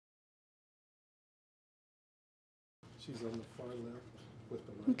She's on the far left with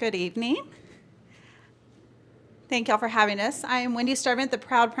the mic. Good evening. Thank y'all for having us. I am Wendy Starvant, the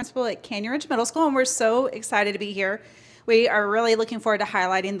proud principal at Canyon Ridge Middle School, and we're so excited to be here. We are really looking forward to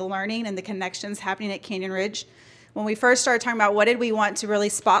highlighting the learning and the connections happening at Canyon Ridge. When we first started talking about what did we want to really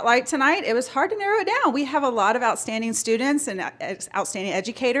spotlight tonight, it was hard to narrow it down. We have a lot of outstanding students and outstanding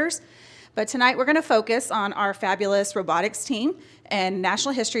educators, but tonight we're going to focus on our fabulous robotics team and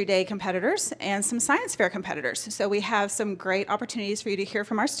National History Day competitors and some science fair competitors. So we have some great opportunities for you to hear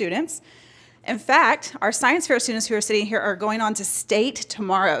from our students. In fact, our science fair students who are sitting here are going on to state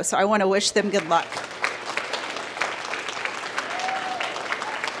tomorrow, so I want to wish them good luck.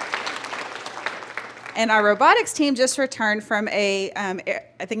 And our robotics team just returned from I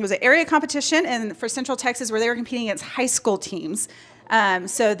think it was an area competition for Central Texas where they were competing against high school teams.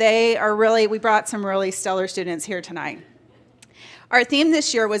 So we brought some really stellar students here tonight. Our theme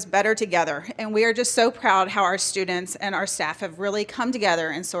this year was Better Together, and we are just so proud how our students and our staff have really come together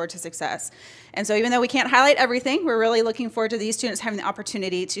and soared to success. And so even though we can't highlight everything, we're really looking forward to these students having the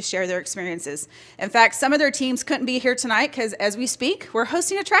opportunity to share their experiences. In fact, some of their teams couldn't be here tonight because as we speak, we're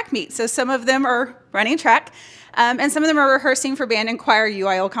hosting a track meet. So some of them are running track, and some of them are rehearsing for band and choir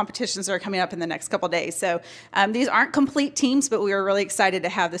UIL competitions that are coming up in the next couple days. So these aren't complete teams, but we were really excited to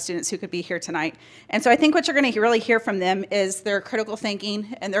have the students who could be here tonight. And so I think what you're going to really hear from them is their critical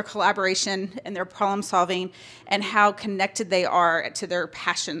thinking and their collaboration and their problem solving and how connected they are to their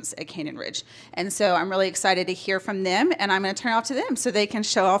passions at Canyon Ridge. And so I'm really excited to hear from them, and I'm going to turn it off to them so they can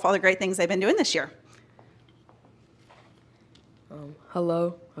show off all the great things they've been doing this year.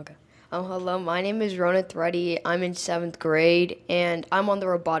 Hello. Okay. Hello, my name is Rona Threddy. I'm in 7th grade, and I'm on the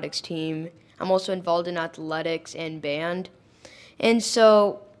robotics team. I'm also involved in athletics and band. And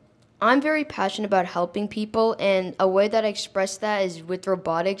so I'm very passionate about helping people, and a way that I express that is with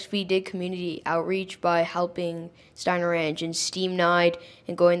robotics. We did community outreach by helping Steiner Ranch and STEAM Night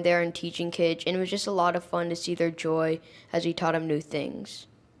and going there and teaching kids, and it was just a lot of fun to see their joy as we taught them new things.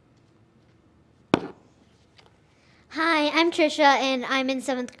 Hi, I'm Trisha, and I'm in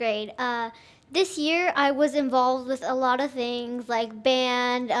 7th grade. This year, I was involved with a lot of things like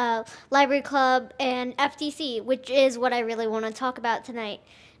band, library club, and FTC, which is what I really want to talk about tonight.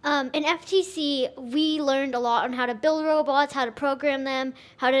 In FTC, we learned a lot on how to build robots, how to program them,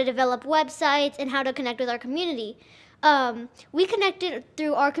 how to develop websites, and how to connect with our community. We connected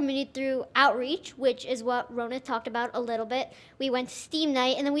through our community through outreach, which is what Rona talked about a little bit. We went to STEAM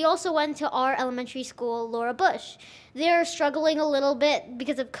Night, and then we also went to our elementary school, Laura Bush. They're struggling a little bit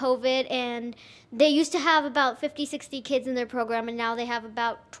because of COVID, and they used to have about 50, 60 kids in their program, and now they have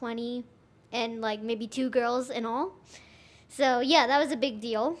about 20 and like maybe 2 girls in all. So yeah, that was a big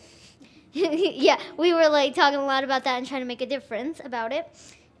deal. Yeah, we were like talking a lot about that and trying to make a difference about it.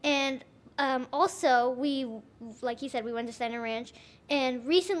 And also, like he said, we went to Steiner Ranch, and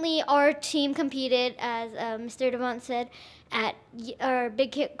recently our team competed, as Mr. Devant said, at our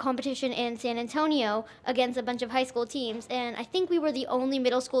big competition in San Antonio against a bunch of high school teams, and I think we were the only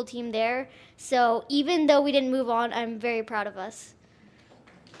middle school team there, so even though we didn't move on, I'm very proud of us.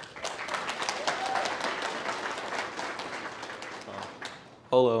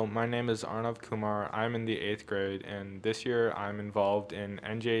 Hello, my name is Arnav Kumar. I'm in the 8th grade, and this year I'm involved in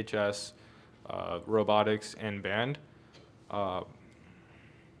NJHS, robotics, and band. I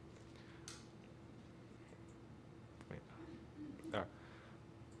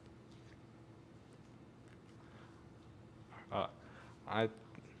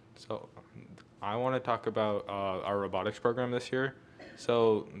want to talk about our robotics program this year.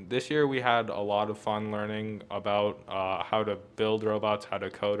 So this year we had a lot of fun learning about how to build robots, how to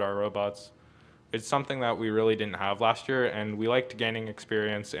code our robots. It's something that we really didn't have last year, and we liked gaining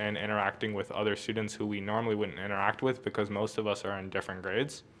experience and interacting with other students who we normally wouldn't interact with because most of us are in different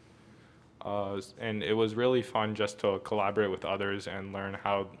grades. And it was really fun just to collaborate with others and learn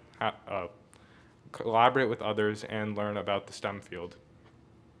learn about the STEM field.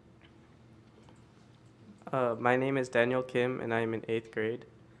 My name is Daniel Kim, and I am in 8th grade.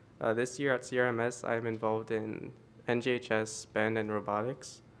 This year at CRMS, I am involved in NJHS, band, and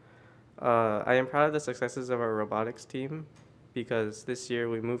robotics. I am proud of the successes of our robotics team because this year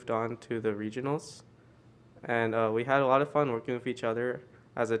we moved on to the regionals, and we had a lot of fun working with each other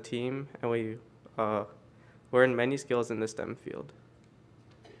as a team, and we learned many skills in the STEM field.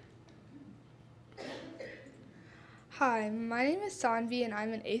 Hi, my name is Sanvi, and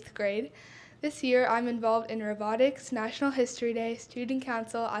I'm in 8th grade. This year, I'm involved in robotics, National History Day, Student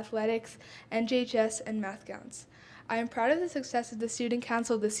Council, athletics, NJHS, and math counts. I am proud of the success of the Student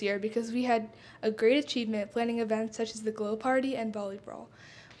Council this year because we had a great achievement planning events such as the Glow Party and volleyball.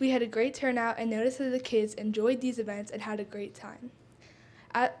 We had a great turnout and noticed that the kids enjoyed these events and had a great time.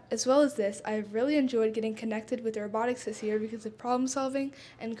 As well as this, I have really enjoyed getting connected with robotics this year because of problem solving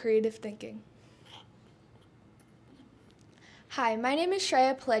and creative thinking. Hi, my name is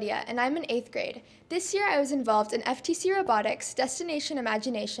Shreya Paledia, and I'm in 8th grade. This year I was involved in FTC Robotics, Destination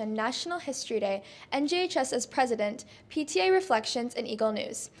Imagination, National History Day, NJHS as President, PTA Reflections, and Eagle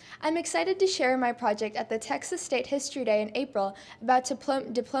News. I'm excited to share my project at the Texas State History Day in April about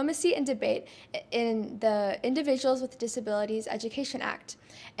diplomacy and debate in the Individuals with Disabilities Education Act.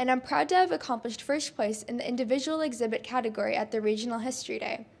 And I'm proud to have accomplished first place in the individual exhibit category at the Regional History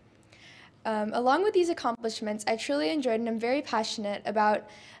Day. Along with these accomplishments, I truly enjoyed and am very passionate about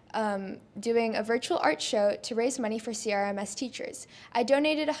doing a virtual art show to raise money for CRMS teachers. I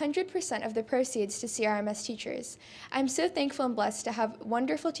donated 100% of the proceeds to CRMS teachers. I'm so thankful and blessed to have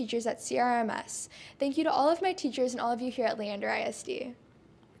wonderful teachers at CRMS. Thank you to all of my teachers and all of you here at Leander ISD.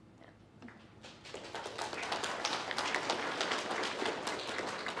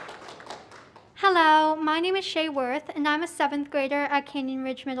 Hello, my name is Shay Worth, and I'm a 7th grader at Canyon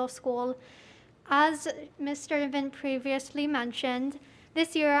Ridge Middle School. As Mr. Evans previously mentioned,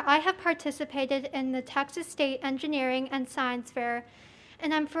 this year I have participated in the Texas State Engineering and Science Fair,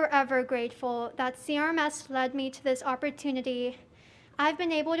 and I'm forever grateful that CRMS led me to this opportunity. I've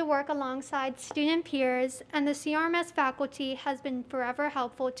been able to work alongside student peers, and the CRMS faculty has been forever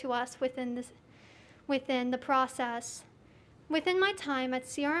helpful to us within the process. Within my time at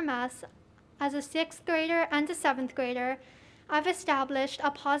CRMS, as a 6th grader and a 7th grader, I've established a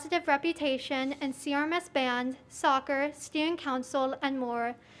positive reputation in CRMS band, soccer, student council, and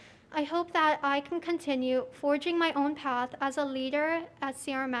more. I hope that I can continue forging my own path as a leader at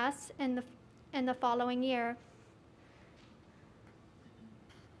CRMS in the following year.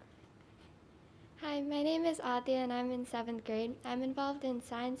 Hi, my name is Adya and I'm in 7th grade. I'm involved in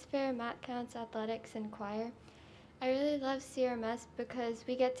science fair, math counts, athletics, and choir. I really love CRMS because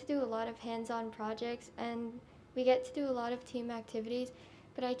we get to do a lot of hands-on projects and we get to do a lot of team activities,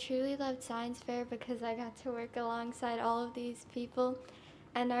 but I truly loved science fair because I got to work alongside all of these people,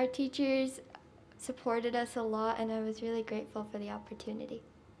 and our teachers supported us a lot, and I was really grateful for the opportunity.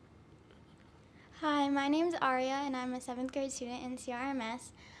 Hi, my name is Aria and I'm a 7th grade student in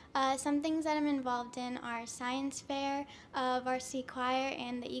CRMS. Some things that I'm involved in are science fair, varsity choir,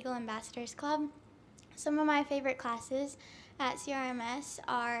 and the Eagle Ambassadors Club. Some of my favorite classes at CRMS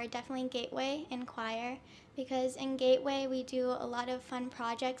are definitely Gateway and choir, because in Gateway we do a lot of fun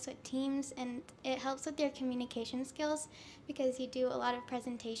projects with teams, and it helps with your communication skills because you do a lot of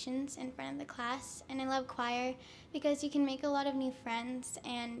presentations in front of the class. And I love choir because you can make a lot of new friends,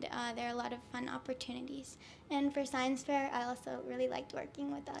 and there are a lot of fun opportunities. And for science fair, I also really liked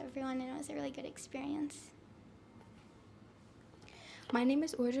working with everyone, and it was a really good experience. My name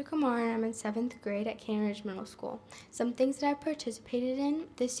is Urja Kumar and I'm in 7th grade at Canyon Ridge Middle School. Some things that I've participated in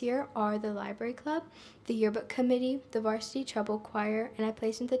this year are the library club, the yearbook committee, the varsity treble choir, and I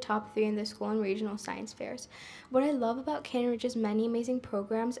placed in the top 3 in the school and regional science fairs. What I love about Canyon Ridge's many amazing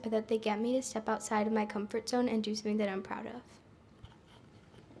programs are that they get me to step outside of my comfort zone and do something that I'm proud of.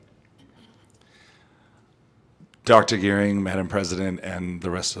 Dr. Gearing, Madam President, and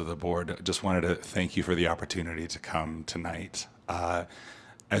the rest of the board, just wanted to thank you for the opportunity to come tonight.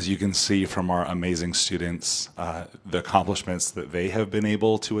 As you can see from our amazing students, the accomplishments that they have been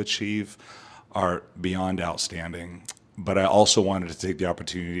able to achieve are beyond outstanding. But I also wanted to take the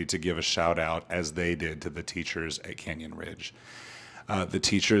opportunity to give a shout out, as they did, to the teachers at Canyon Ridge. The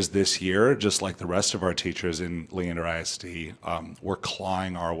teachers this year, just like the rest of our teachers in Leander ISD, we're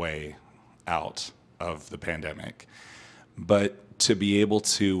clawing our way out of the pandemic. But to be able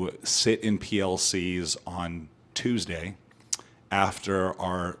to sit in PLCs on Tuesday after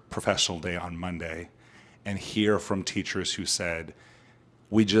our professional day on Monday and hear from teachers who said,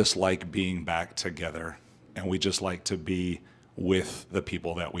 we just like being back together and we just like to be with the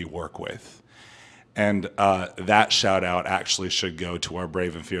people that we work with. And that shout out actually should go to our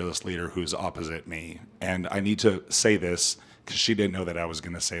brave and fearless leader who's opposite me. And I need to say this because she didn't know that I was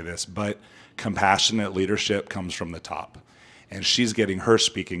going to say this, but compassionate leadership comes from the top. And she's getting her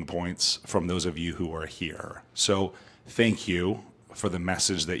speaking points from those of you who are here. So thank you for the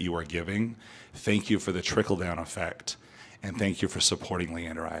message that you are giving. Thank you for the trickle-down effect. And thank you for supporting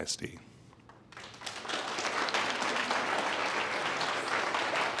Leander ISD.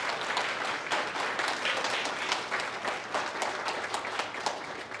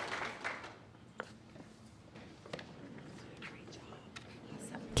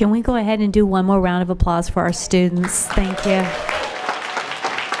 Can we go ahead and do one more round of applause for our students? Thank you.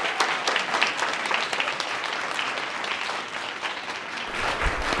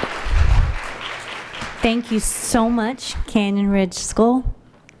 Thank you so much, Canyon Ridge School.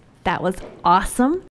 That was awesome.